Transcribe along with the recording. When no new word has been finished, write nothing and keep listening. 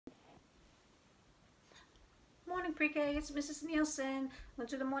morning, Pre-K. It's Mrs. Nielsen. We'll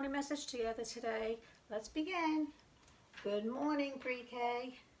do the morning message together today. Let's begin. Good morning,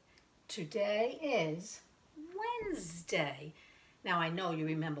 Pre-K. Today is Wednesday. Now, I know you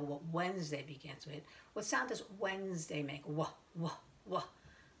remember what Wednesday begins with. What sound does Wednesday make? Wah, wah, wah.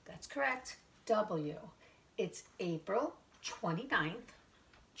 That's correct. W. It's April 29th,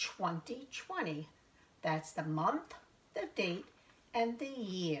 2020. That's the month, the date, and the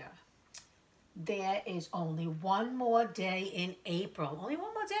year. There is only one more day in April. Only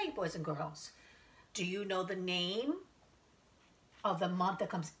one more day, boys and girls. Do you know the name of the month that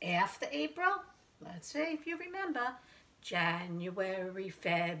comes after April? Let's see if you remember. January,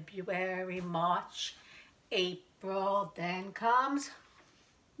 February, March, April, then comes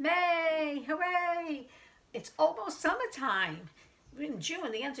May. Hooray! It's almost summertime. In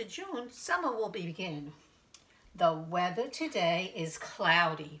June, the end of June, summer will begin. The weather today is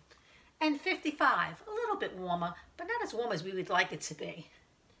cloudy and 55, a little bit warmer, but not as warm as we would like it to be.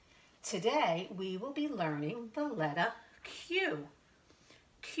 Today, we will be learning the letter Q.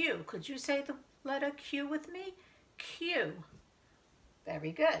 Q. Could you say the letter Q with me? Q.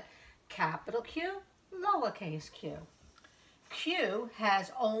 Very good. Capital Q, lowercase q. Q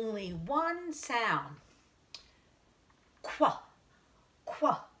has only one sound. Qua.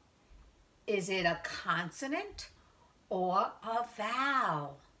 Qua. Is it a consonant or a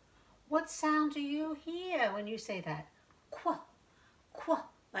vowel? What sound do you hear when you say that? Qua, qua,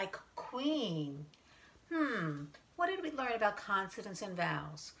 like queen. What did we learn about consonants and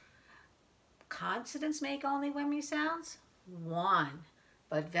vowels? Consonants make only how many sounds? One.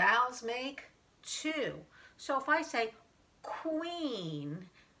 But vowels make two. So if I say queen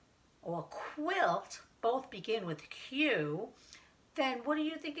or quilt, both begin with Q, then what do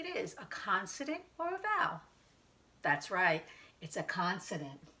you think it is? A consonant or a vowel? That's right, it's a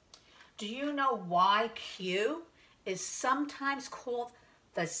consonant. Do you know why Q is sometimes called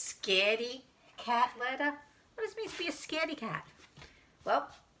the scaredy cat letter? What does it mean to be a scaredy cat?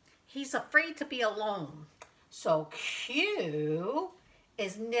 Well, he's afraid to be alone. So Q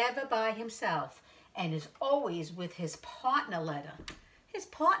is never by himself and is always with his partner letter. His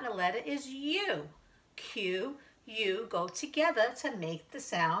partner letter is U. Q, U go together to make the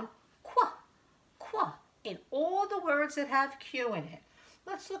sound qua, qua, in all the words that have Q in it.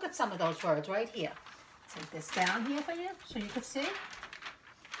 Let's look at some of those words right here. Take this down here for you so you can see.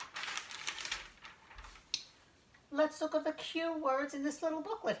 Let's look at the Q words in this little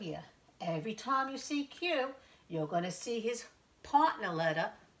booklet here. Every time you see Q, you're going to see his partner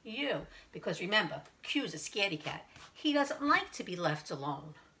letter, U. Because remember, Q's a scaredy cat. He doesn't like to be left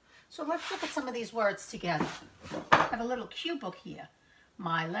alone. So let's look at some of these words together. I have a little Q book here.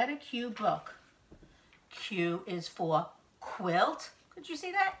 My letter Q book. Q is for quilt. Could you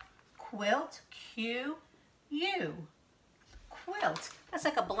see that? Quilt, Q, U. Quilt. That's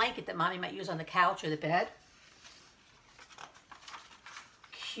like a blanket that Mommy might use on the couch or the bed.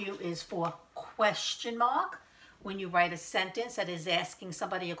 Q is for question mark. When you write a sentence that is asking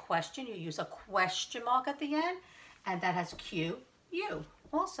somebody a question, you use a question mark at the end, and that has Q, U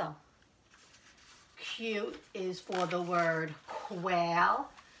also. Q is for the word quail.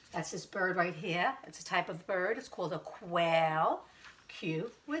 That's this bird right here. It's a type of bird. It's called a quail.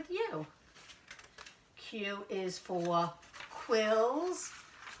 Q with U. Q is for quills.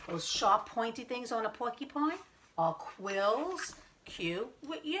 Those sharp pointy things on a porcupine are quills. Q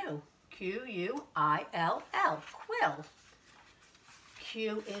with U. Q-U-I-L-L. Quill.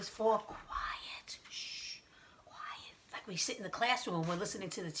 Q is for quiet. Shh. Quiet. Like we sit in the classroom and we're listening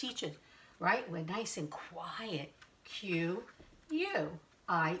to the teacher, right? We're nice and quiet. Q-U-I-E-T.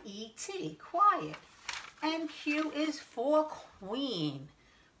 Quiet. And Q is for queen.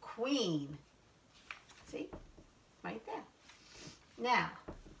 Queen. See? Right there. Now,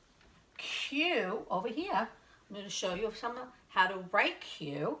 Q over here, I'm going to show you how to write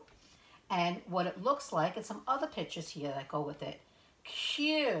Q and what it looks like and some other pictures here that go with it.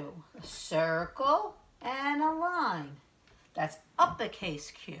 Q, a circle and a line. That's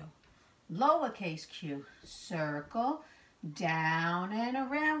uppercase Q. Lowercase q, circle, down and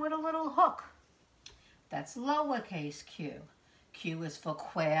around with a little hook. That's lowercase q. Q is for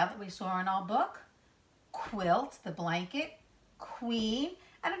quail that we saw in our book, quilt, the blanket, queen,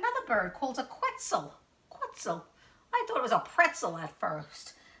 and another bird called a quetzal. Quetzal. I thought it was a pretzel at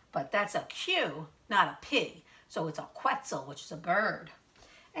first, but that's a Q, not a P. So it's a quetzal, which is a bird.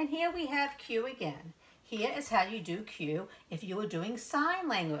 And here we have Q again. Here is how you do Q if you were doing sign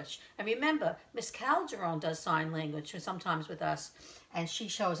language. And remember, Miss Calderon does sign language sometimes with us, and she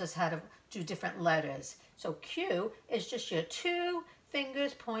shows us how to do different letters. So Q is just your two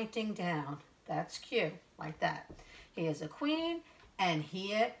fingers pointing down. That's Q, like that. Here's a queen, and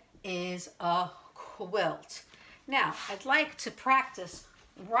here is a quilt. Now, I'd like to practice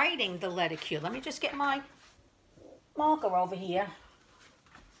writing the letter Q. Let me just get my marker over here.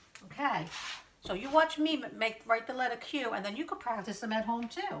 Okay, so you watch me write the letter Q, and then you could practice them at home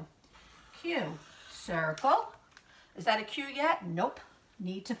too. Q, circle. Is that a Q yet? Nope.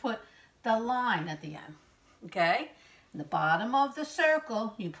 Need to put the line at the end. Okay? In the bottom of the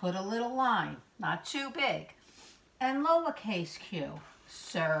circle, you put a little line, not too big. And lowercase q,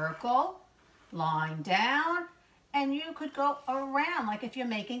 circle, line down, and you could go around like if you're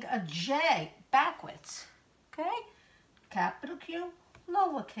making a J backwards. Okay? Capital Q,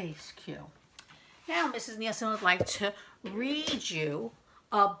 lowercase q. Now, Mrs. Nielsen would like to read you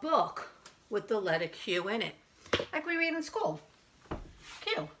a book with the letter Q in it, like we read in school.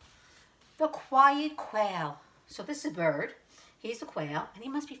 Q, the quiet quail. So this is a bird. He's a quail, and he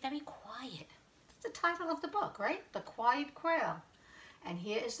must be very quiet. That's the title of the book, right? The Quiet Quail. And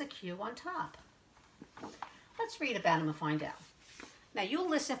here is the Q on top. Let's read about him and find out. Now, you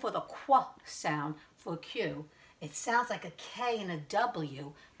listen for the qu sound for Q. It sounds like a K and a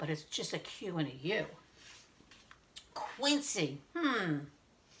W, but it's just a Q and a U. Quincy.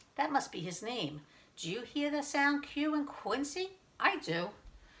 That must be his name. Do you hear the sound Q in Quincy? I do.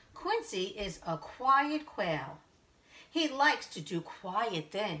 Quincy is a quiet quail. He likes to do quiet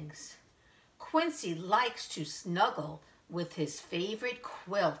things. Quincy likes to snuggle with his favorite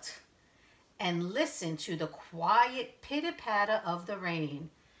quilt and listen to the quiet pitter-patter of the rain.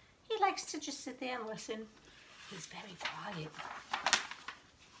 He likes to just sit there and listen. He's very quiet.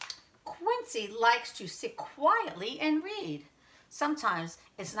 Quincy likes to sit quietly and read. Sometimes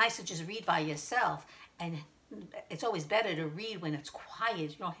it's nice to just read by yourself, and it's always better to read when it's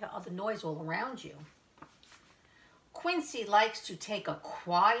quiet. You don't hear other noise all around you. Quincy likes to take a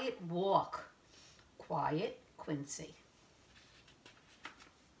quiet walk. Quiet Quincy.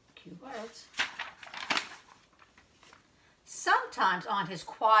 Cute words. Sometimes on his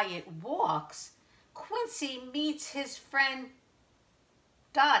quiet walks, Quincy meets his friend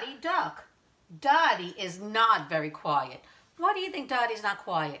Dottie Duck. Dottie is not very quiet. Why do you think Dottie's not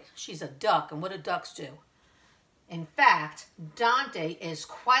quiet? She's a duck, and what do ducks do? In fact, Dante is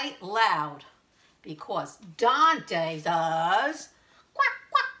quite loud because Dante does quack,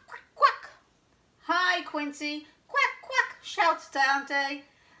 quack, quack, quack. Hi, Quincy. Quack, quack, shouts Dante.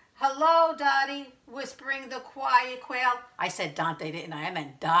 Hello, Dottie, whispering the quiet quail. I said Dante, didn't I? I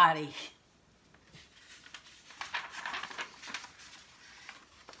meant Dottie.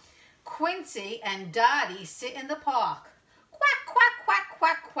 Quincy and Dottie sit in the park. Quack, quack, quack,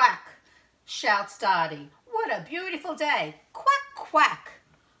 quack, quack, shouts Dottie. What a beautiful day. Quack, quack.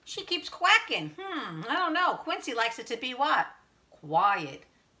 She keeps quacking. I don't know. Quincy likes it to be what? Quiet.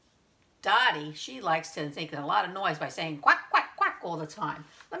 Dottie, she likes to make a lot of noise by saying quack, quack, quack all the time.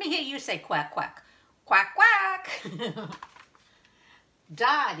 Let me hear you say quack, quack. Quack, quack.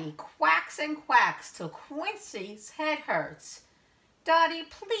 Dottie quacks and quacks till Quincy's head hurts. Dottie,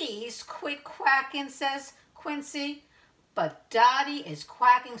 please quit quacking, says Quincy. But Dottie is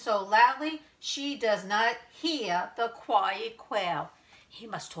quacking so loudly, she does not hear the quiet quail. He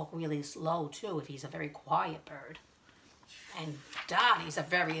must talk really slow, too, if he's a very quiet bird. And Dottie's a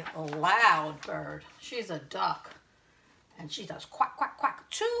very loud bird. She's a duck. And she does quack, quack, quack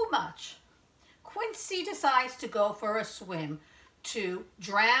too much. Quincy decides to go for a swim to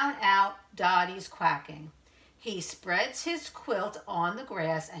drown out Dottie's quacking. He spreads his quilt on the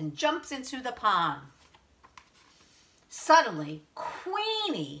grass and jumps into the pond. Suddenly,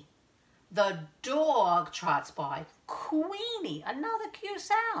 Queenie, the dog, trots by. Queenie, another cute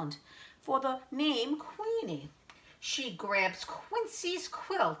sound for the name Queenie. She grabs Quincy's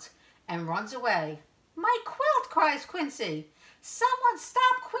quilt and runs away. My quilt, cries Quincy. Someone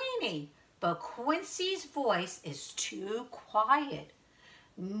stop Queenie. But Quincy's voice is too quiet.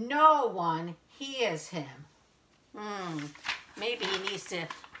 No one hears him. Maybe he needs to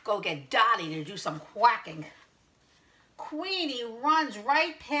go get Dottie to do some quacking. Queenie runs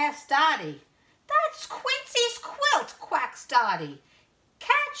right past Dottie. That's Quincy's quilt, quacks Dottie.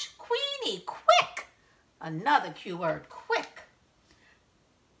 Catch Queenie, quick! Another cue word, quick.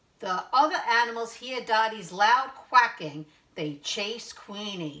 The other animals hear Dottie's loud quacking. They chase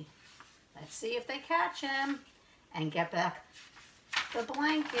Queenie. Let's see if they catch him and get back the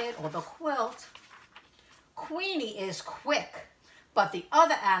blanket or the quilt. Queenie is quick, but the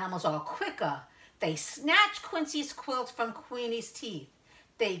other animals are quicker. They snatch Quincy's quilt from Queenie's teeth.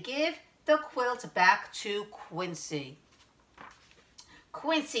 They give the quilt back to Quincy.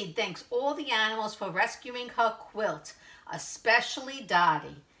 Quincy thanks all the animals for rescuing her quilt, especially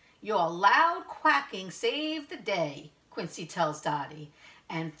Dottie. Your loud quacking saved the day, Quincy tells Dottie.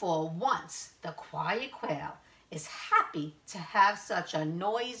 And for once, the quiet quail is happy to have such a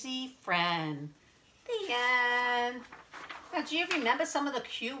noisy friend. The end. Now, do you remember some of the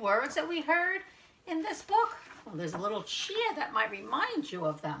cute words that we heard in this book? Well, there's a little cheer that might remind you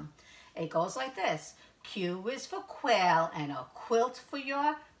of them. It goes like this. Q is for quail and a quilt for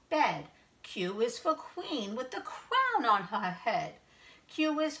your bed. Q is for queen with the crown on her head.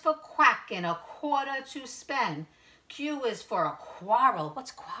 Q is for quack and a quarter to spend. Q is for a quarrel.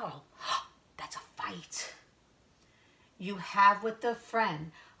 What's quarrel? That's a fight you have with a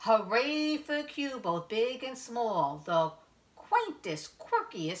friend. Hooray for Q, both big and small. The quaintest,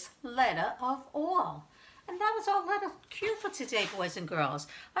 quirkiest letter of all. And that was our letter Q for today, boys and girls.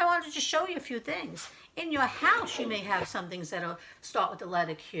 I wanted to show you a few things. In your house, you may have some things that'll start with the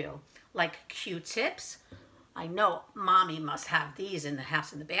letter Q, like Q-tips. I know Mommy must have these in the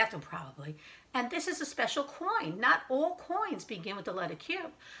house, in the bathroom probably. And this is a special coin. Not all coins begin with the letter Q,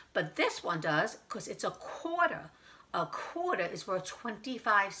 but this one does because it's a quarter. A quarter is worth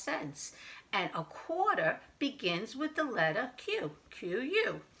 25 cents. And a quarter begins with the letter Q,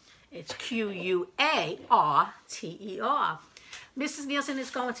 Q-U. It's Q-U-A-R-T-E-R. Mrs. Nielsen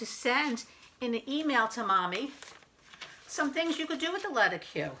is going to send in an email to Mommy some things you could do with the letter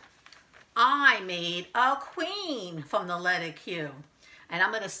Q. I made a queen from the letter Q. And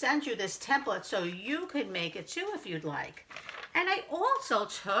I'm going to send you this template so you could make it too if you'd like. And I also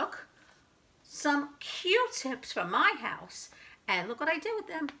took some Q-tips from my house. And look what I did with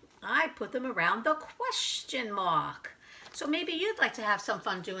them. I put them around the question mark. So maybe you'd like to have some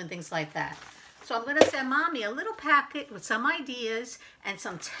fun doing things like that. So I'm going to send Mommy a little packet with some ideas and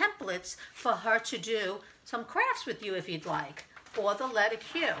some templates for her to do some crafts with you if you'd like. Or the letter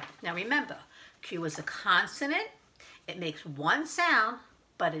Q. Now remember, Q is a consonant. It makes one sound,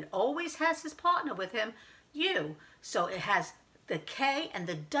 but it always has his partner with him, U. So it has the K and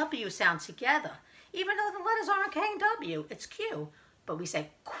the W sound together. Even though the letters aren't K and W, it's Q. But we say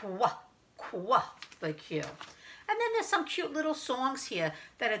qua, qua for Q. And then there's some cute little songs here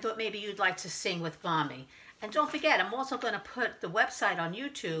that I thought maybe you'd like to sing with Mommy. And don't forget, I'm also going to put the website on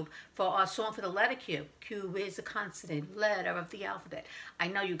YouTube for our song for the letter Q. Q is a consonant, letter of the alphabet. I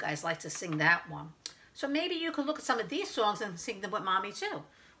know you guys like to sing that one. So maybe you could look at some of these songs and sing them with Mommy too.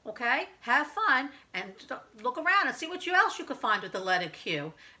 Okay? Have fun and look around and see what else you could find with the letter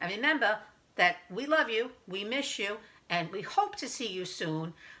Q. And remember that we love you, we miss you, and we hope to see you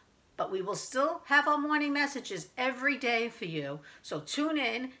soon. But we will still have our morning messages every day for you. So tune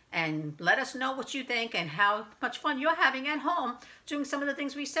in and let us know what you think and how much fun you're having at home doing some of the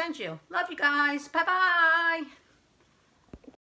things we send you. Love you guys. Bye-bye.